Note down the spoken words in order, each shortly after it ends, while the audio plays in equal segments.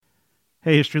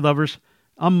Hey, history lovers.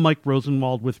 I'm Mike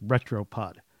Rosenwald with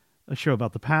Retropod, a show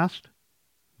about the past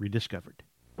rediscovered.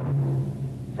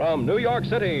 From New York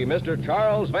City, Mr.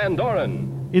 Charles Van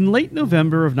Doren. In late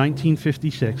November of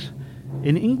 1956,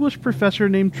 an English professor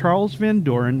named Charles Van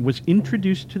Doren was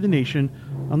introduced to the nation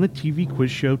on the TV quiz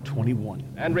show 21.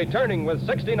 And returning with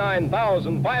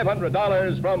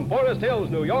 $69,500 from Forest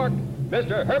Hills, New York,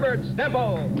 Mr. Herbert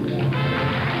Stemple.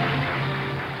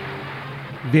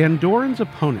 Van Doren's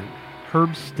opponent,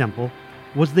 Herb Stemple,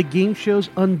 was the game show's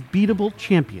unbeatable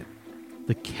champion,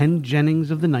 the Ken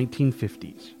Jennings of the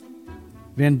 1950s.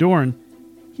 Van Doren,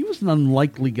 he was an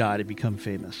unlikely guy to become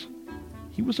famous.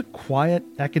 He was a quiet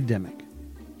academic.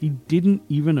 He didn't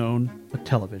even own a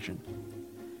television.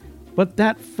 But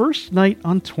that first night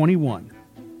on 21,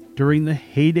 during the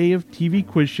heyday of TV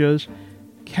quiz shows,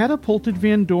 catapulted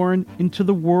Van Doren into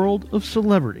the world of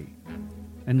celebrity,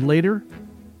 and later,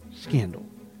 scandal.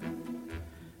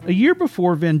 A year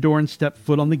before Van Doren stepped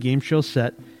foot on the game show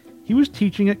set, he was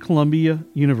teaching at Columbia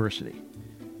University.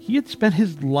 He had spent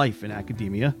his life in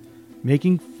academia,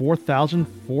 making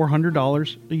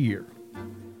 $4,400 a year.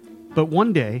 But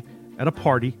one day, at a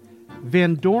party,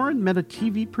 Van Doren met a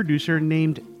TV producer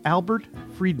named Albert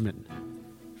Friedman.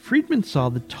 Friedman saw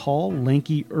the tall,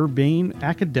 lanky, urbane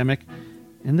academic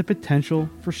and the potential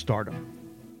for stardom.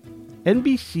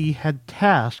 NBC had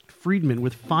tasked Friedman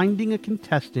with finding a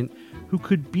contestant who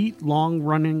could beat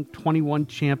long-running 21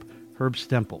 champ Herb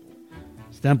Stemple.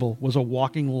 Stemple was a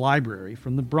walking library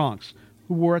from the Bronx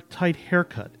who wore a tight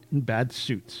haircut and bad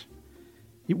suits.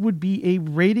 It would be a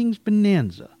ratings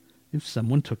bonanza if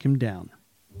someone took him down.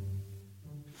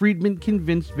 Friedman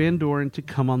convinced Van Doren to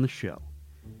come on the show,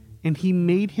 and he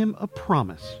made him a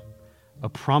promise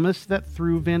that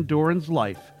threw Van Doren's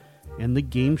life and the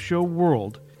game show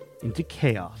world into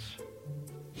chaos.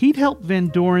 He'd help Van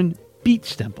Doren beat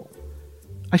Stemple.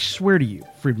 "I swear to you,"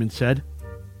 Friedman said,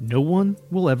 "no one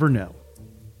will ever know."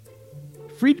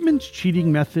 Friedman's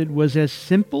cheating method was as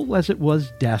simple as it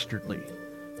was dastardly.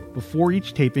 Before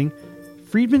each taping,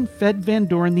 Friedman fed Van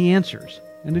Doren the answers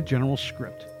and a general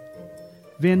script.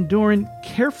 Van Doren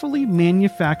carefully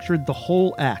manufactured the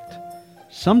whole act,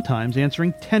 sometimes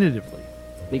answering tentatively.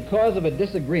 Because of a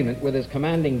disagreement with his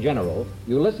commanding general,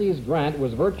 Ulysses Grant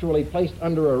was virtually placed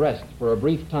under arrest for a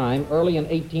brief time early in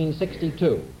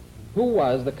 1862. Who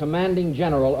was the commanding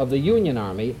general of the Union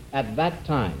Army at that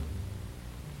time?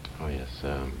 Oh, yes,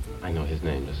 I know his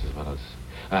name. This is what else.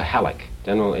 Halleck.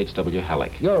 General H.W.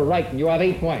 Halleck. You're right, and you have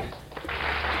 8 points.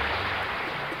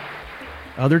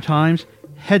 Other times,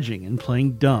 hedging and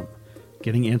playing dumb,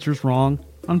 getting answers wrong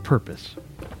on purpose.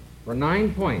 For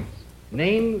 9 points,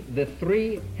 name the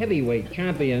 3 heavyweight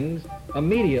champions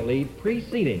immediately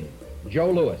preceding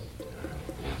Joe Louis.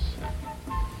 Yes.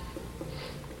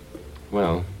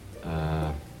 Well,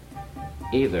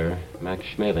 either Max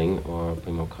Schmeling or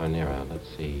Primo Carnera. Let's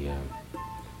see.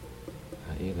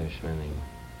 Either Schmeling.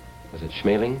 Was it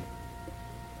Schmeling?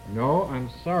 No, I'm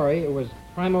sorry. It was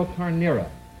Primo Carnera.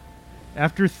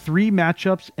 After 3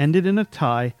 matchups ended in a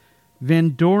tie,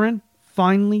 Van Doren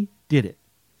finally did it.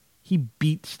 He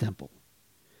beat Stemple.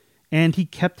 And he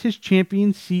kept his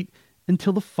champion seat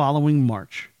until the following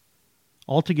March.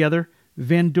 Altogether,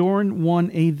 Van Doren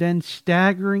won a then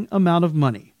staggering amount of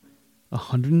money,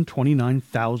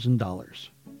 $129,000.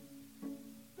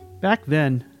 Back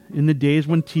then, in the days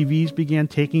when TVs began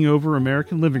taking over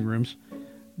American living rooms,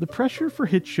 the pressure for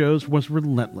hit shows was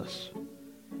relentless.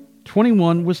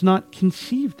 21 was not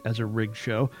conceived as a rigged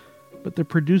show, but the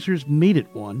producers made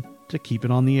it one to keep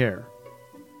it on the air.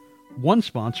 One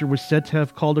sponsor was said to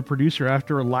have called a producer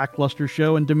after a lackluster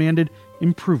show and demanded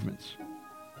improvements.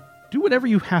 "Do whatever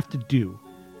you have to do,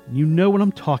 and you know what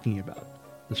I'm talking about,"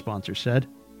 the sponsor said.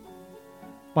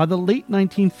 By the late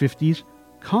 1950s,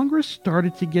 Congress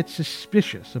started to get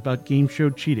suspicious about game show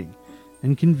cheating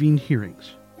and convened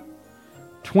hearings.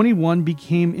 21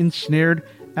 became ensnared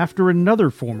after another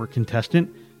former contestant,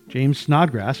 James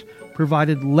Snodgrass,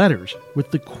 provided letters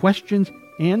with the questions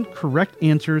and correct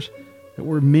answers that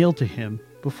were mailed to him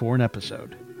before an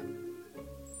episode.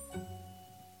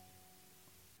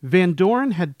 Van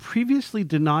Doren had previously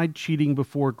denied cheating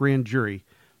before a grand jury,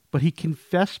 but he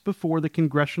confessed before the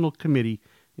Congressional Committee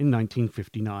in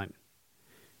 1959.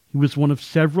 He was one of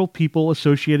several people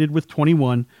associated with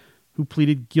 21 who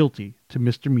pleaded guilty to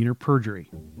misdemeanor perjury.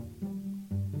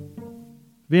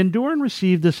 Van Doren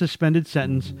received a suspended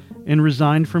sentence and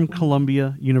resigned from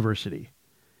Columbia University.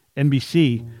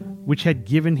 NBC, which had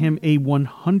given him a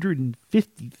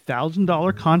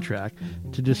 $150,000 contract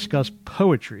to discuss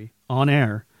poetry on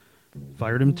air,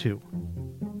 fired him too.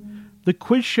 The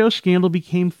quiz show scandal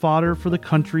became fodder for the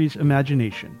country's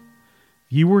imagination.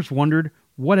 Viewers wondered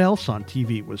what else on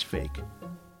TV was fake.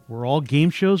 Were all game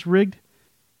shows rigged?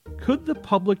 Could the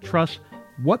public trust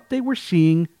what they were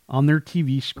seeing on their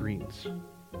TV screens?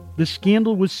 The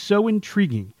scandal was so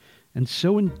intriguing and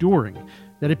so enduring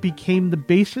that it became the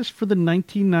basis for the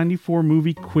 1994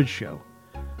 movie Quiz Show.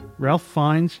 Ralph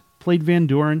Fiennes played Van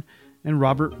Doren, and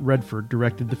Robert Redford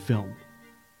directed the film.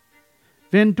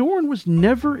 Van Doren was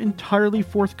never entirely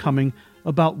forthcoming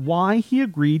about why he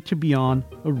agreed to be on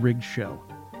a rigged show.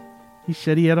 He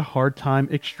said he had a hard time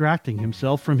extracting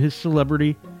himself from his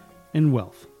celebrity and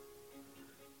wealth.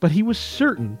 But he was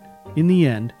certain, in the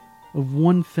end, of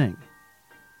one thing.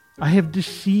 "I have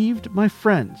deceived my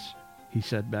friends," he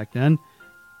said back then,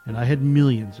 "and I had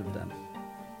millions of them."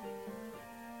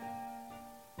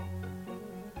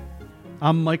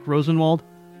 I'm Mike Rosenwald.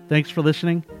 Thanks for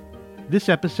listening. This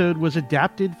episode was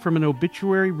adapted from an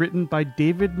obituary written by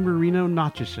David Marino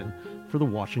Notchison for the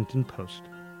Washington Post.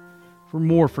 For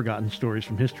more forgotten stories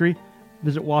from history,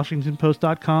 visit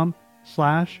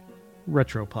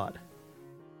WashingtonPost.com/retropod.